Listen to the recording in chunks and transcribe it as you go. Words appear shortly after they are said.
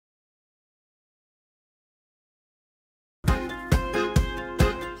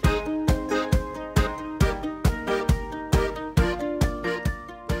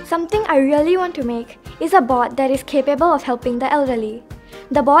Something I really want to make is a bot that is capable of helping the elderly.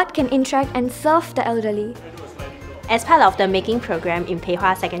 The bot can interact and serve the elderly. As part of the making program in Pei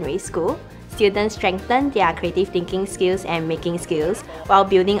Hwa Secondary School, students strengthen their creative thinking skills and making skills while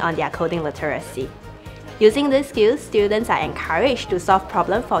building on their coding literacy. Using these skills, students are encouraged to solve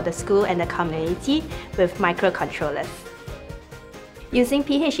problems for the school and the community with microcontrollers. Using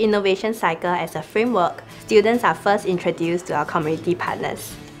PH Innovation Cycle as a framework, students are first introduced to our community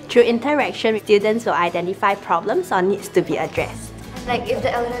partners. Through interaction, students will identify problems or needs to be addressed. Like if the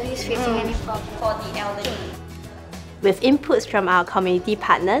elderly is facing any problem for the elderly. With inputs from our community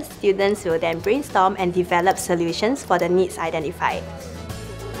partners, students will then brainstorm and develop solutions for the needs identified.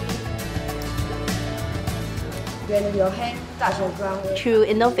 When your hand touches the ground. Through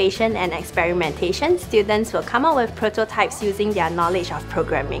innovation and experimentation, students will come up with prototypes using their knowledge of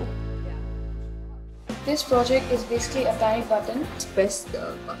programming. This project is basically a panic button. Press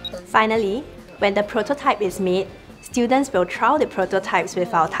the button. Finally, when the prototype is made, students will trial the prototypes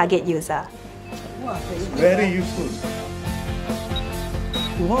with our target user. Very useful.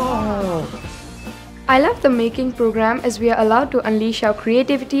 Wow! I love the making program as we are allowed to unleash our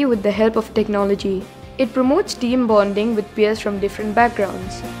creativity with the help of technology. It promotes team bonding with peers from different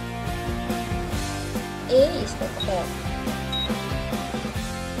backgrounds. A is the core.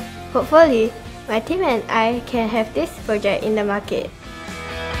 Hopefully, my team and I can have this project in the market.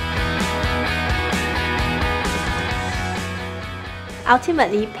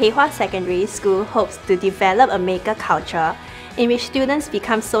 Ultimately, Pei Hwa Secondary School hopes to develop a maker culture in which students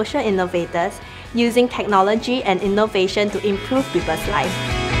become social innovators using technology and innovation to improve people's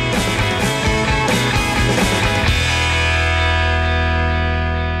lives.